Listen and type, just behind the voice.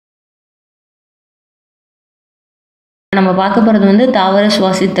நம்ம பார்க்க போகிறது வந்து தாவர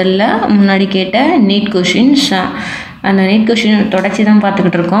சுவாசித்தல்ல முன்னாடி கேட்ட நீட் கொஷின்ஸ். அந்த நீட் கொஷின் தொடர்ச்சி தான்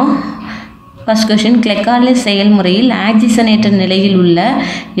பார்த்துக்கிட்டு இருக்கோம். ஃபர்ஸ்ட் கொஷின், கிளைகாலிஸ் செயல்முறையில் ஆக்சிஜனேற்ற நிலையில் உள்ள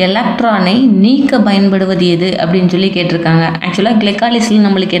எலக்ட்ரானை நீக்க பயன்படுவது எது அப்படின்னு சொல்லி கேட்டிருக்காங்க. ஆக்சுவலாக கிளைகாலிஸில்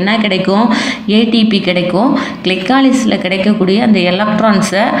நம்மளுக்கு என்ன கிடைக்கும்? ஏடிபி கிடைக்கும். கிளைகாலிஸில் கிடைக்கக்கூடிய அந்த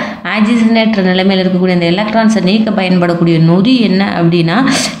எலக்ட்ரான்ஸை ஆக்சிஜனேற்ற நிலைமையில் இருக்கக்கூடிய அந்த எலக்ட்ரான்ஸை நீக்க பயன்படக்கூடிய நொதி என்ன அப்படின்னா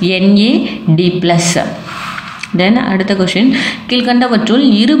NAD+. தென் அடுத்த கொஷின், கீழ்கண்டவற்றுள்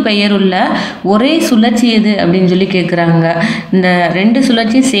இரு பெயருள்ள ஒரே சுழற்சி எது அப்படின்னு சொல்லி கேட்குறாங்க. இந்த ரெண்டு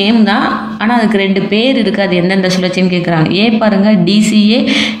சுழற்சியும் சேம் தான், ஆனால் அதுக்கு ரெண்டு பேர் இருக்குது. அது எந்தெந்த சுழற்சின்னு கேட்குறாங்க. பாருங்கள், டிசிஏ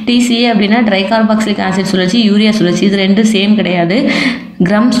அப்படின்னா ட்ரைகார்பாக்சிலிக் ஆசிட் சுழற்சி, யூரியா சுழற்சி. இது ரெண்டும் சேம் கிடையாது.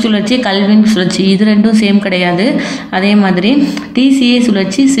 கிரம்ஸ் சுழற்சி, கல்வின் சுழற்சி, இது ரெண்டும் சேம் கிடையாது. அதே மாதிரி டிசிஏ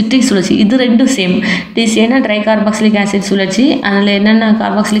சுழற்சி, சிட்ரிக் சுழற்சி, இது ரெண்டும் சேம். டிசிஏனா ட்ரைகார்பாக்சிலிக் ஆசிட் சுழற்சி, அதில் என்னென்ன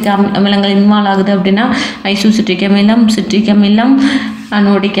கார்பாக்சிலிக் அமிலங்கள் இன்வால்வ் ஆகுது அப்படின்னா ஐசோசிட்ரிக் அமிலம், சிட்ரிக் அமிலம்,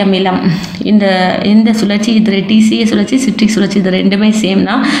 அனோடிக் அமிலம். இந்த சுழற்சி இது டிசிஏ சுழற்சி, சிட்ரிக் சுழற்சி, இது ரெண்டுமே சேம்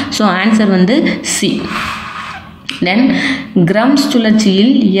தான். ஸோ ஆன்சர் வந்து சி. தென் கிரம்ஸ்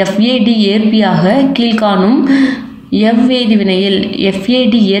சுழற்சியில் FAD ஏற்பியாக கீழ்காணும் எவ்வேதி வினையில்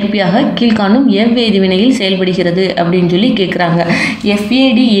கீழ்காணும் எவ்வேதி வினையில் செயல்படுகிறது அப்படின்னு சொல்லி கேட்குறாங்க.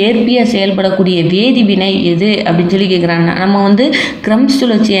 FAD ஏற்பியாக செயல்படக்கூடிய வேதி வினை எது அப்படின்னு சொல்லி கேட்குறாங்க. நம்ம வந்து கிரம்ஸ்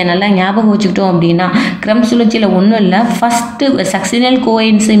சுழற்சியை நல்லா ஞாபகம் வச்சுக்கிட்டோம் அப்படின்னா, கிரம்ஸ் சுழற்சியில் ஒன்றும் இல்லை, ஃபஸ்ட்டு சக்சினல்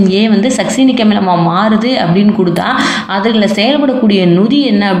கோஎன்சைம் A வந்து சக்சினிக் அமிலமாக மாறுது அப்படின்னு கொடுத்தா அதில் செயல்படக்கூடிய நொதி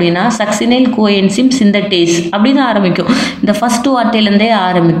என்ன அப்படின்னா சக்சினல் கோஎன்சைம் சிந்தட்டேஸ் அப்படின்னு ஆரம்பிக்கும். இந்த ஃபஸ்ட்டு வார்த்தையிலேருந்தே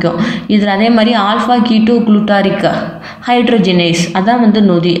ஆரம்பிக்கும். இதில் அதே மாதிரி ஆல்ஃபா கீட்டோ குளுட்டாரிக் ஹைட்ரோஜினேஸ் அதான் வந்து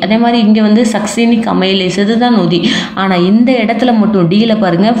நொதி. அதே மாதிரி இங்கே வந்து சக்சினிக் அமைலேஸ் இதுதான் நொதி. ஆனால் இந்த இடத்துல மட்டும் டியில்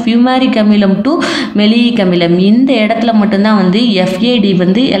பாருங்கள், ஃபியூமாரிக் அமிலம் டு மெலியிக் அமிலம், இந்த இடத்துல மட்டும்தான் வந்து FAD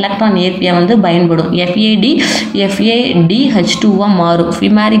வந்து எலக்ட்ரான் ஏற்பியாக வந்து பயன்படும். FADH2 மாறும்.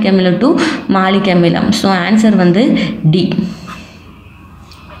 ஃபியூமாரிக் அமிலம் டு மாலிக் அமிலம். ஸோ ஆன்சர் வந்து டி.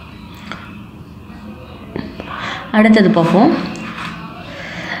 அடுத்தது பார்ப்போம்.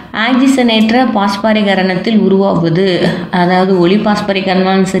 ஆக்சிஜனேற்ற பாஸ்பாரிகரணத்தில் உருவாகுவது, அதாவது ஒளி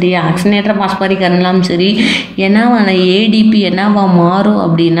பாஸ்பாரிகரணம் சரி, ஆக்சிஜனேற்ற பாஸ்பாரிகரணம் சரி, என்னவான ADP என்னவா மாறும்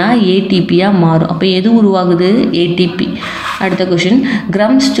அப்படின்னா ATPயாக மாறும். அப்போ எது உருவாகுது? ATP. அடுத்த கொஷின்,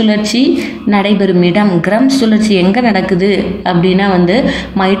 கிரம்ஸ் சுழற்சி நடைபெறும் இடம். கிரம்ஸ் சுழற்சி எங்கே நடக்குது அப்படின்னா வந்து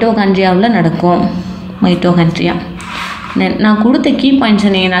மைட்டோகாண்ட்ரியாவில் நடக்கும். மைட்டோகாண்ட்ரியா. நான் கொடுத்த கீ பாயிண்ட்ஸை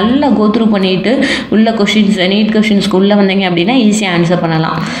நீங்கள் நல்லா கோத்ரூ பண்ணிவிட்டு உள்ள கொஷின்ஸ் நீட் கொஷின்ஸ்க்கு உள்ளே வந்தீங்க அப்படின்னா ஈஸியாக ஆன்சர்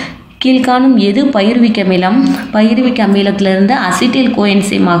பண்ணலாம். கீழ்காணும் எது பயிர்விக் அமிலம்? பயிர்விக் அமிலத்திலிருந்து அசிட்டில்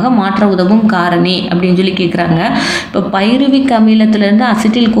கோஎன்சைமாக மாற்ற உதவும் காரணி அப்படின்னு சொல்லி கேட்குறாங்க. இப்போ பயிர்விக் அமிலத்திலிருந்து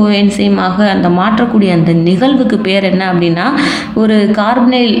அசிட்டில் கோஎன்சைமாக அந்த மாற்றக்கூடிய அந்த நிகழ்வுக்கு பேர் என்ன அப்படின்னா ஒரு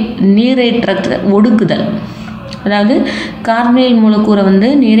கார்பனைல் நீரேற்றத்தை ஒடுக்குதல். அதாவது கார்பனைல் மூலக்கூறை வந்து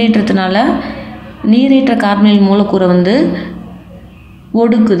நீரேற்ற கார்பனைல் மூலக்கூறை வந்து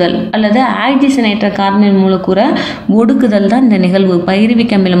ஒடுக்குதல் அல்லது ஆக்சிஜனேற்ற கார்பனைல் மூலக்கூறை ஒடுக்குதல் தான் இந்த நிகழ்வு.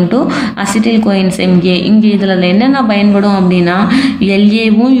 பயிர்விக் அமிலம் டு அசிட்டில் கோஎன்சைம் A. இங்கே இதில் என்னென்ன பயன்படும் அப்படின்னா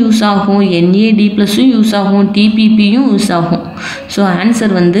LAவும் யூஸ் ஆகும், NAD+ம் யூஸ் ஆகும், TPPயும் யூஸ் ஆகும். ஸோ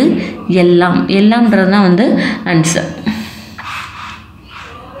ஆன்சர் வந்து எல்லாம்ன்றது தான் வந்து ஆன்சர்.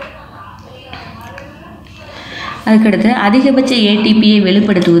 அதுக்கடுத்து அதிகபட்ச ATPயை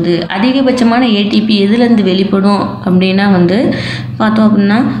வெளிப்படுத்துவது. அதிகபட்சமான ATP எதுலேருந்து வெளிப்படும் அப்படின்னா வந்து பார்த்தோம்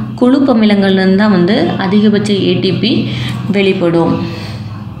அப்படின்னா கொழுப்பு அமிலங்கள்லேருந்து தான் வந்து அதிகபட்ச ATP வெளிப்படும்.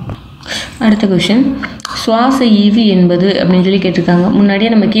 அடுத்த கொஷின், சுவாச ஈவி என்பது அப்படின்னு சொல்லி கேட்டிருக்காங்க. முன்னாடியே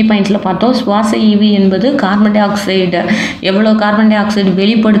நம்ம கீ பாயிண்ட்ஸில் பார்த்தோம். சுவாச ஈவி என்பது கார்பன் டை ஆக்சைடு எவ்வளோ கார்பன் டை ஆக்சைடு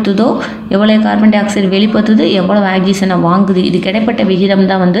வெளிப்படுத்துதோ, எவ்வளோ கார்பன் டை ஆக்சைடு வெளிப்படுத்துது, எவ்வளோ ஆக்சிஜனை வாங்குது, இது கிடைப்பட்ட விகிதம்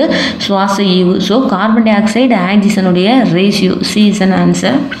தான் வந்து சுவாச ஈவு. So carbon di oxide ஆக்சிஜனுடைய ratio, C is an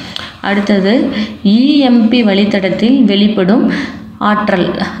answer. அடுத்தது EMP வழித்தடத்தில் வெளிப்படும் ஆற்றல்.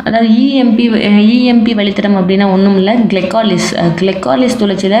 அதாவது EMP வழித்தடம் அப்படின்னா ஒன்றும் இல்லை, கிளைகாலிஸ்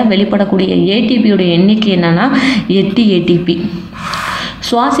சுழற்சியில் வெளிப்படக்கூடிய ATPயுடைய எண்ணிக்கை என்னன்னா 8 ATP.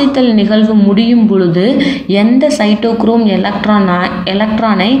 சுவாசித்தல் நிகழ்வு முடியும் பொழுது எந்த சைட்டோக்ரோம்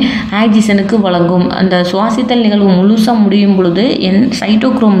எலக்ட்ரானை ஆக்சிஜனுக்கு வழங்கும்? அந்த சுவாசித்தல் நிகழ்வு முழுசாக முடியும் பொழுது எந்த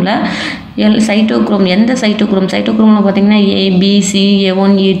சைட்டோக்ரோமில் பார்த்தீங்கன்னா ABC,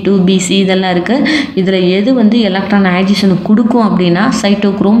 A1, A2, BC இதெல்லாம் இருக்குது. இதில் எது வந்து எலக்ட்ரான் ஆக்சிஜனுக்கு கொடுக்கும் அப்படின்னா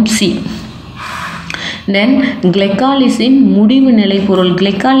சைட்டோக்ரோம் C. தென் கிளைகாலிஸின் முடிவு நிலை பொருள்.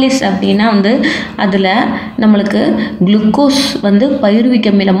 கிளைகாலிஸ் அப்படின்னா வந்து அதில் நம்மளுக்கு குளுக்கோஸ் வந்து பயிர்விக்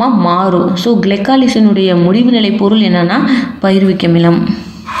அமிலமாக மாறும். ஸோ கிளைகாலிஸினுடைய முடிவு நிலை பொருள் என்னென்னா பயிர்விக் அமிலம்.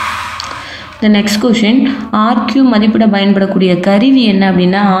 The next question, RQ மதிப்பிட பயன்படக்கூடிய கருவி என்ன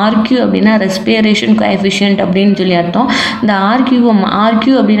அப்படின்னா RQ அப்படின்னா ரெஸ்பிரேஷன் கோஎஃபிஷியன்ட் அப்படின்னு சொல்லி அர்த்தம். இந்த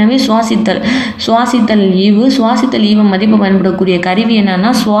RQ அப்படின்னாவே சுவாசித்தல் ஈவு மதிப்பு பயன்படக்கூடிய கருவி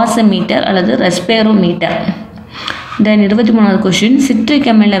என்னன்னா சுவாச மீட்டர் அல்லது ரெஸ்பிரோமீட்டர். தென் 23வது கொஸ்டின், சிட்ரிக்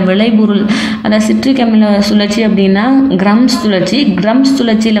அமில விளைபொருள், அதாவது சிட்ரிக் அமில சுழற்சி அப்படின்னா கிரம்ஸ்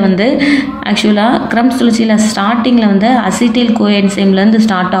சுழற்சியில் வந்து ஆக்சுவலாக கிரம்ஸ் சுழற்சியில் ஸ்டார்டிங்கில் வந்து அசிட்டில் கோஎன்சைம்லேருந்து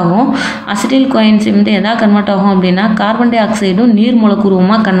ஸ்டார்ட் ஆகும். அசிட்டில் கோஎன்சைம் வந்து எதா கன்வெர்ட் ஆகும் அப்படின்னா கார்பன் டை ஆக்சைடும் நீர்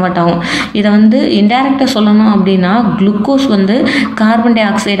மூலக்கூறுமாக கன்வெர்ட் ஆகும். இதை வந்து இன்டைரக்டாக சொல்லணும் அப்படின்னா குளுக்கோஸ் வந்து கார்பன் டை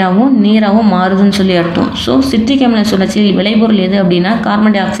ஆக்சைடாகவும் நீராகவும் மாறுதுன்னு சொல்லி அர்த்தம். ஸோ சிட்ரிக் அமில சுழற்சியில் விளைபொருள் எது அப்படின்னா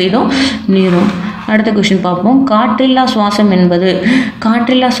கார்பன் டை ஆக்சைடும் நீரும். அடுத்த கொஸ்டின் பார்ப்போம். காற்றில்லா சுவாசம் என்பது,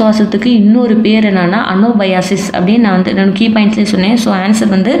 காற்றில்லா சுவாசத்துக்கு இன்னொரு பேர் என்னன்னா அனோபயாசிஸ் அப்படின்னு நான் வந்து கீ பாயிண்ட்ஸ்லேயே சொன்னேன். ஸோ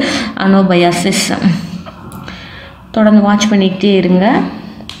ஆன்சர் வந்து அனோபயாசிஸ். தொடர்ந்து வாட்ச் பண்ணிக்கிட்டே இருங்க.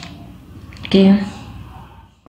 ஓகே.